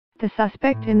The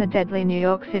suspect in the deadly New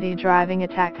York City driving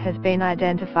attack has been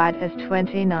identified as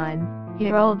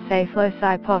 29-year-old Sayfullo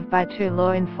Saipov by two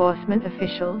law enforcement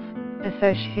officials.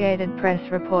 Associated Press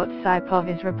reports Saipov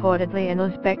is reportedly an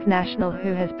Uzbek national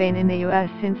who has been in the US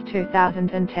since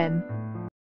 2010.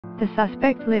 The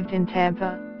suspect lived in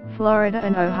Tampa, Florida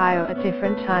and Ohio at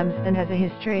different times and has a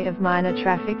history of minor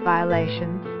traffic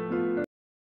violations.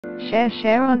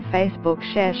 Share on Facebook,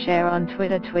 share on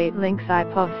Twitter, tweet link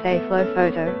Saipov Sayfullo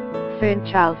photo. Food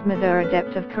Charles, Missouri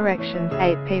Depth of Corrections.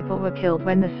 8 people were killed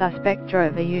when the suspect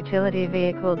drove a utility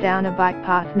vehicle down a bike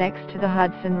path next to the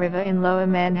Hudson River in Lower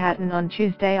Manhattan on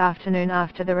Tuesday afternoon.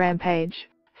 After the rampage,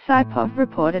 Saipov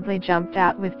reportedly jumped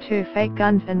out with 2 fake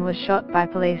guns and was shot by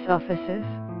police officers.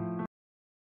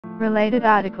 Related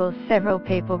articles: several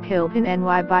people killed in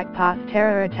NY bike path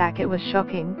terror attack. It was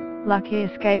shocking, lucky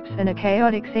escapes and a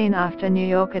chaotic scene after New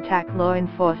York attack. Law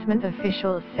enforcement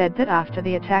officials said that after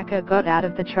the attacker got out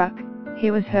of the truck, he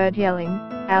was heard yelling,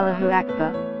 "Allahu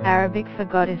Akbar," Arabic for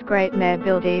God is great. Mayor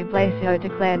Bill de Blasio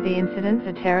declared the incident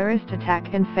a terrorist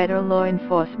attack and federal law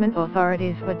enforcement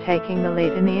authorities were taking the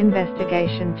lead in the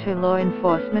investigation. Two law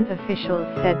enforcement officials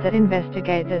said that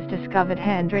investigators discovered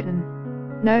handwritten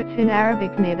notes in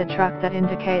Arabic near the truck that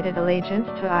indicated allegiance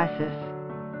to ISIS.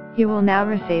 You will now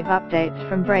receive updates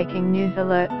from Breaking News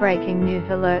Alert. Breaking News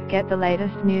Alert. Get the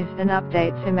latest news and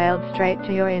updates emailed straight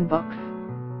to your inbox.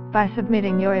 By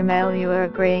submitting your email, you are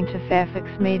agreeing to Fairfax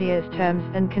Media's terms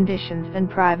and conditions and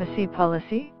privacy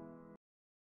policy.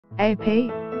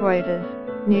 AP, Reuters,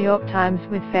 New York Times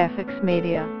with Fairfax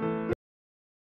Media.